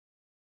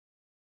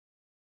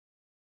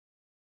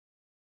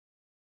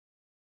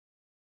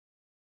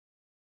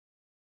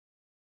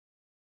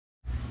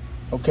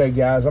Okay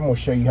guys, I'm going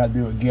to show you how to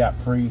do a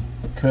gap-free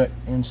cut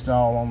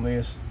install on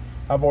this.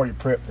 I've already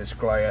prepped this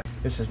glass.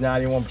 This is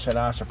 91%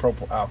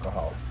 isopropyl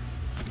alcohol.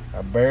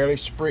 I barely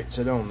spritz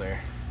it on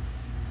there.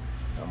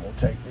 I'm going to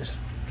take this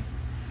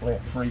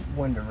lint-free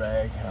window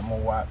rag and I'm going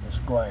to wipe this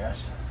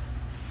glass.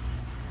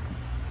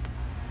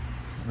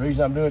 The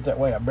reason I'm doing it that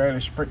way, I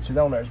barely spritz it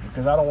on there, is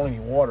because I don't want any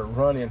water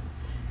running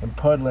and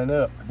puddling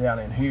up down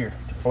in here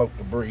to float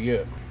debris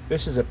up.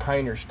 This is a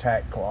painter's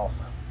tack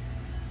cloth.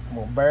 I'm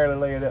going to barely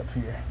lay it up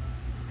here.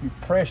 If you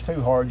press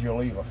too hard, you'll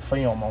leave a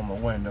film on the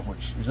window,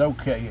 which is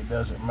okay, it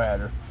doesn't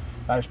matter.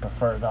 I just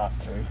prefer not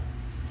to.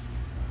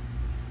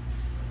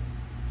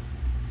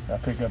 I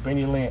pick up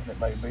any lint that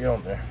may be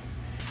on there.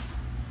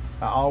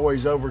 I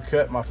always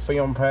overcut my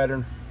film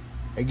pattern.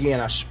 Again,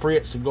 I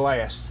spritz the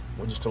glass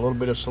with just a little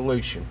bit of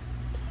solution.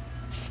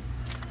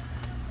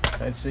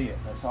 That's it,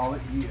 that's all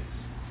it is.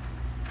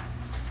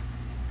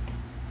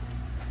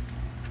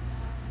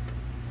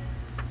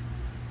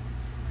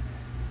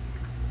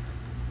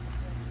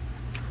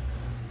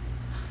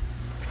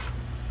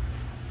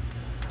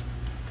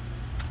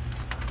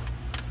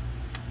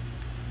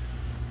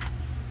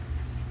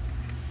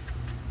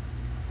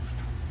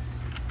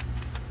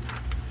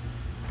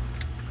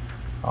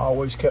 I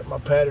always cut my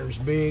patterns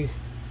big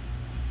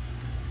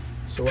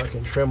so I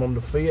can trim them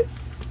to fit.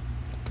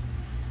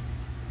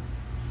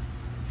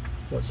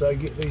 Once I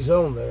get these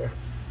on there,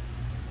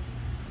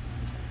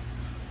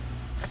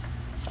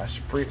 I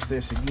spritz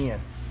this again.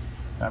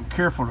 I'm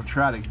careful to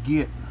try to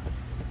get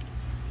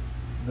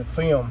the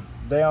film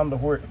down to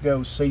where it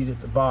goes seated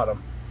at the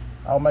bottom.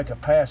 I'll make a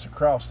pass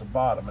across the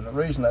bottom, and the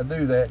reason I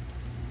do that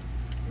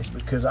is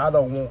because I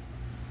don't want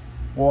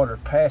water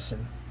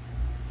passing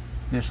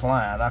this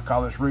line. I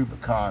call this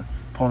Rubicon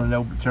upon an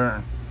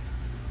overturn.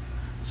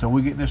 So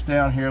we get this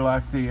down here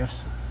like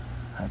this.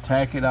 I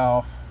tack it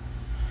off.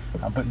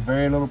 I'm putting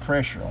very little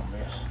pressure on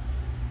this.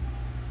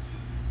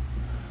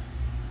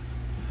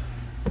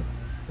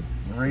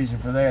 The reason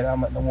for that,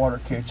 I'm letting the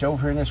water catch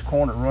over here in this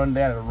corner, run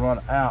down and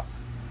run out.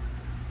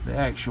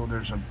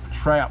 There's a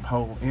trap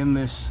hole in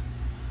this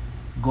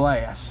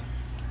glass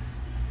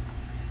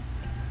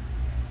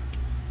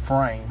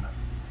frame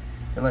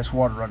that lets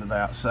water run to the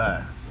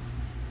outside.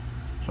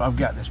 So I've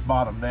got this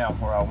bottom down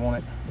where I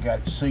want it, got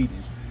it seated.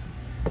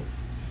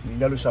 You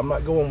notice I'm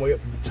not going way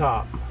up to the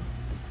top,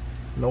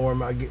 nor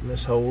am I getting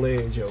this whole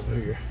edge over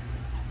here.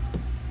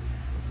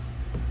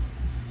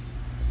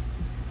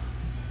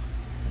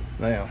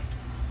 Now,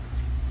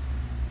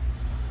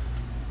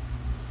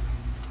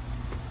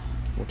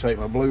 we'll take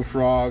my blue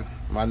frog,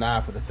 my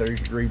knife with a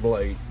 30-degree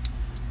blade.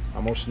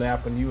 I'm gonna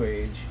snap a new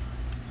edge.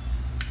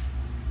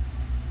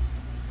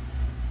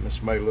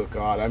 This may look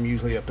odd. I'm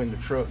usually up in the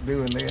truck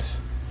doing this,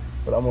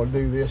 but I'm gonna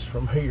do this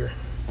from here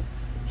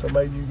so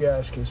maybe you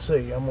guys can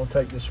see. I'm gonna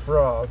take this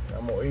frog,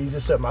 I'm gonna ease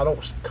this up. I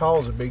don't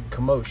cause a big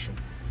commotion.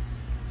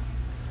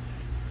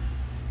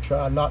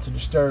 Try not to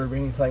disturb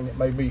anything that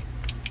may be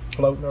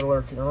floating or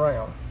lurking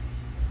around.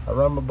 I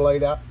run my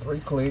blade out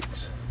 3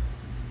 clicks.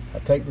 I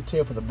take the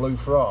tip of the blue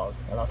frog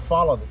and I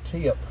follow the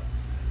tip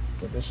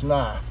with this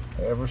knife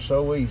ever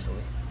so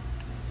easily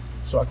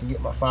so I can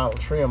get my final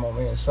trim on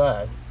the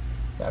inside.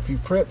 Now if you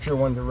prepped your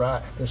window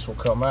right, this will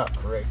come out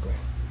correctly.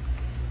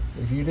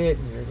 If you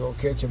didn't, you're going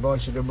to catch a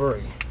bunch of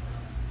debris.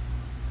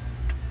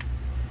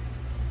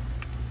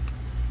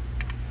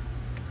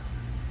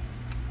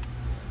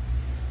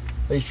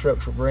 These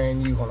trucks were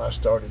brand new when I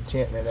started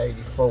tinting in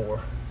 '84.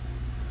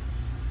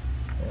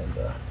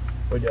 And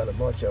we done a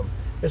bunch of them.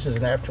 This is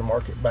an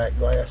aftermarket back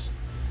glass.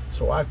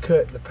 So I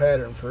cut the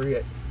pattern for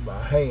it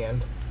by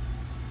hand.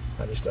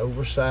 I just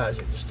oversize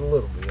it just a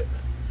little bit.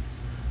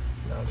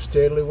 Now I'm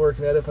steadily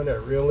working that up in there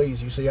real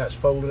easy. You see how it's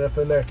folded up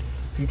in there?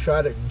 If you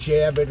try to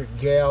jab it or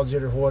gouge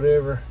it or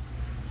whatever,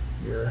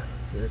 you're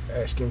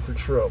asking for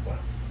trouble.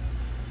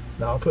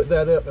 Now I'll put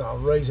that up and I'll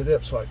raise it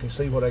up so I can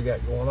see what I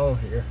got going on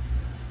here.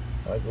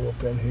 I go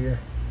up in here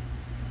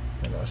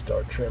and I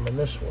start trimming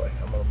this way.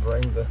 I'm going to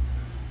bring the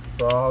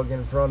frog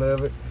in front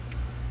of it.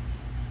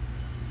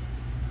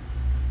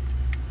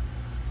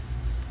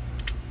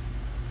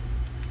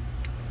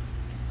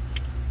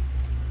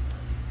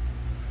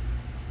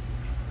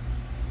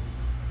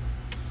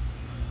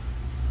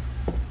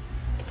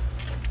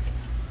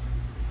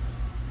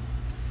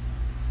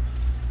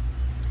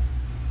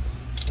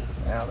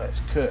 Now that's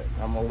cut.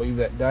 I'm going to leave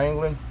that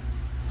dangling.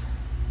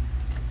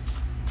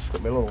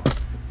 Put me a little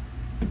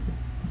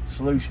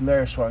solution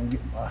there so I can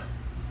get my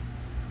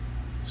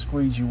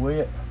squeegee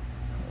wet.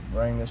 I'll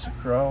bring this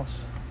across.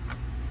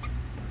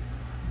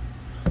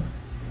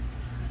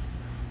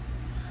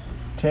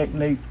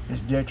 Technique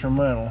is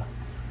detrimental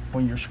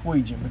when you're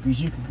squeegeeing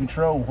because you can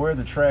control where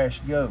the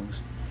trash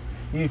goes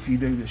if you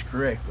do this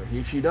correctly.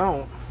 If you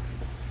don't,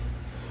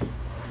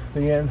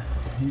 then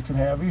you can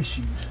have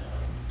issues.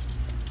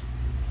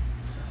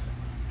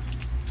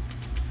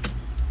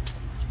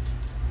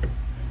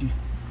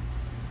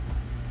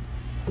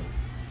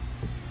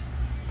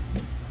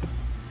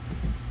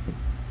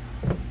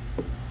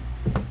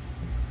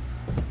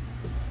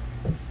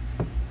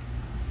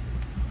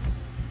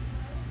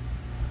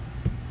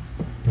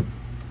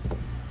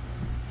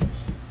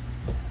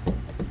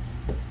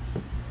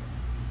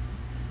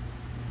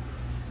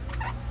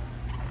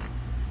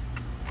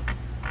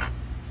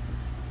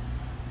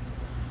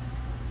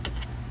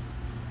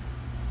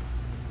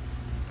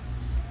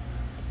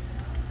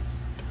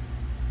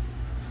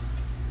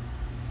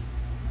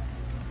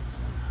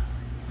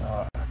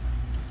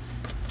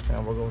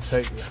 Now we're going to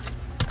take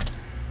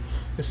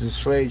this is a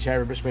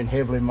sledgehammer, but it's been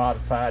heavily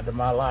modified to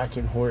my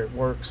liking where it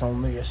works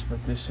on this.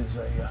 But this is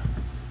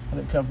when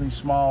it comes to these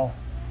small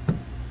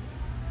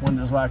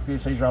windows like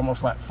this, these are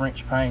almost like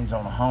French panes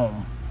on a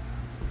home.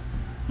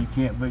 You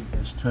can't beat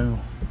this tool.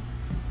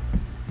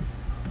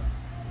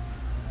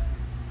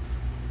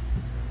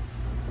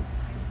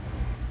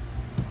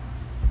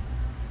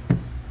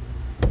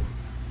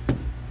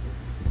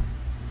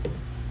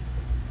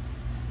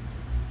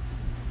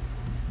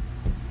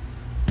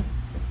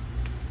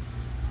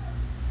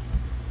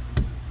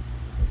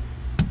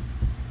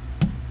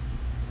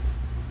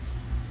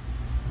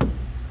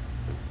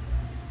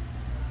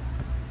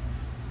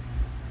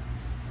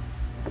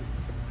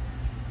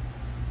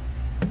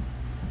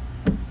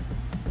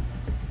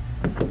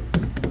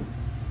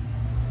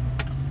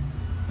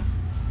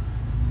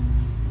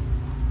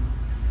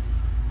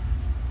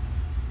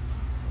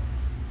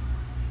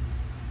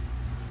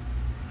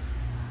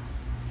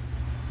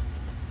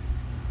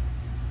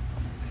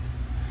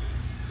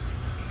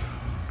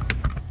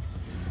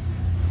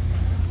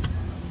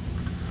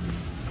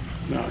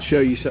 Now I'll show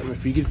you something.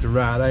 If you get the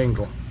right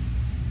angle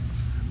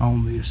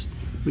on this,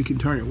 we can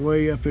turn it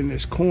way up in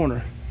this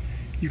corner.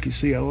 You can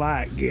see a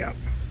light gap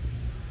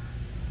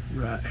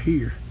right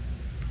here,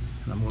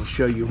 and I'm going to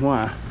show you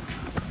why.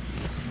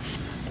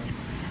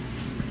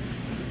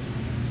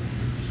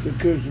 It's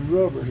because the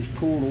rubber has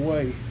pulled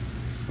away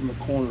from the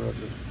corner of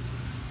the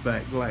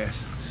back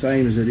glass,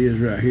 same as it is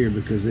right here,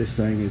 because this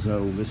thing is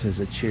old. This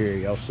is a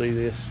cherry. Y'all see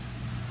this?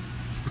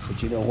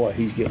 But you know what?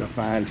 He's getting a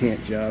fine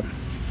tint job.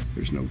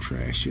 There's no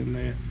trash in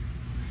that.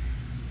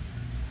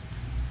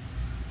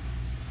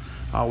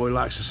 I always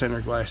likes the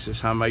center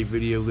glasses. I may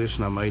video this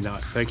and I may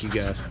not. Thank you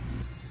guys.